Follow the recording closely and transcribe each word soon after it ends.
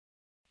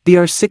The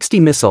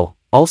R-60 missile,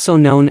 also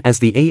known as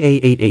the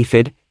AA-8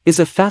 aphid, is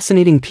a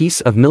fascinating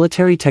piece of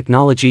military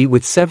technology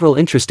with several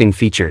interesting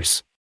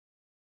features.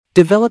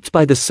 Developed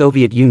by the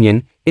Soviet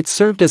Union, it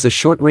served as a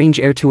short-range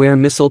air-to-air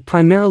missile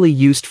primarily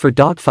used for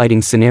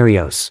dogfighting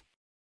scenarios.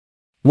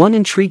 One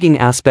intriguing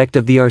aspect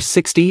of the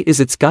R-60 is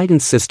its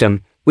guidance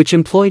system, which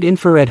employed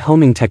infrared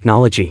homing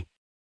technology.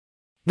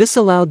 This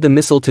allowed the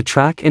missile to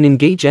track and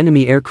engage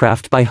enemy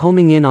aircraft by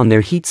homing in on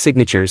their heat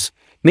signatures,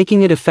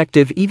 making it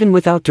effective even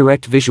without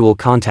direct visual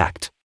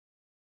contact.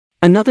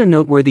 Another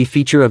noteworthy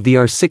feature of the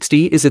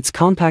R-60 is its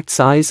compact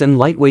size and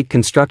lightweight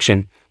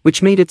construction,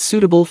 which made it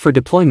suitable for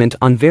deployment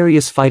on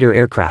various fighter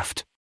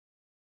aircraft.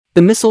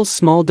 The missile's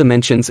small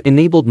dimensions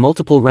enabled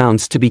multiple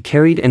rounds to be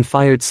carried and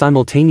fired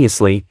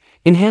simultaneously,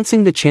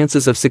 enhancing the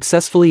chances of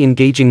successfully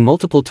engaging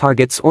multiple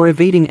targets or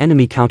evading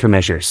enemy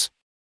countermeasures.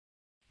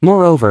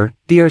 Moreover,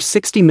 the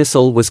R-60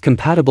 missile was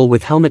compatible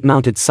with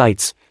helmet-mounted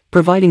sights,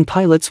 providing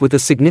pilots with a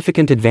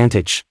significant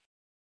advantage.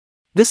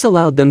 This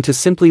allowed them to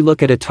simply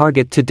look at a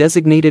target to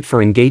designate it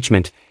for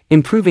engagement,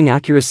 improving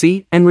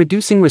accuracy and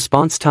reducing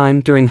response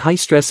time during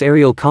high-stress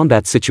aerial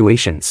combat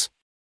situations.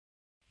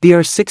 The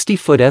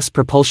R-60's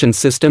propulsion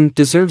system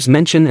deserves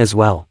mention as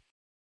well.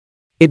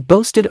 It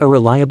boasted a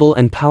reliable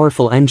and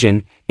powerful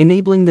engine,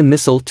 enabling the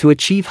missile to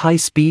achieve high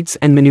speeds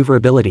and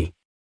maneuverability.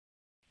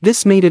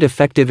 This made it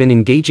effective in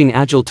engaging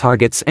agile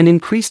targets and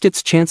increased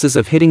its chances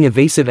of hitting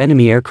evasive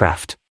enemy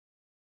aircraft.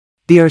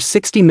 The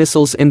R-60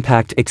 missile's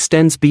impact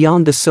extends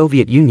beyond the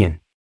Soviet Union.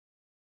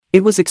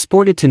 It was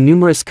exported to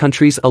numerous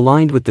countries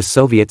aligned with the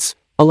Soviets,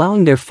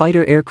 allowing their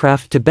fighter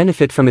aircraft to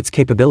benefit from its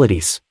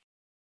capabilities.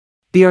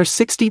 The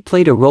R-60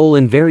 played a role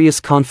in various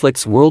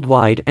conflicts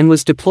worldwide and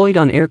was deployed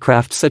on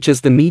aircraft such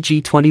as the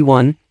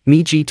Mi-G21,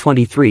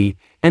 Mi-G23,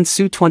 and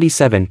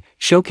Su-27,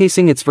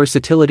 showcasing its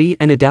versatility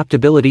and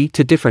adaptability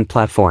to different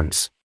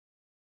platforms.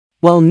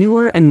 While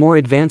newer and more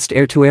advanced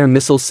air-to-air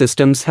missile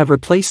systems have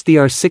replaced the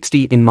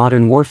R-60 in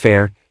modern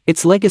warfare,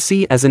 its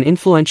legacy as an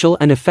influential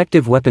and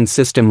effective weapons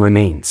system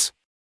remains.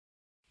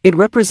 It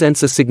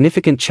represents a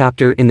significant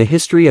chapter in the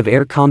history of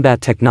air combat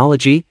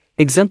technology,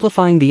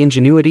 exemplifying the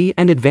ingenuity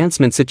and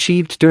advancements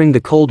achieved during the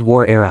Cold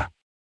War era.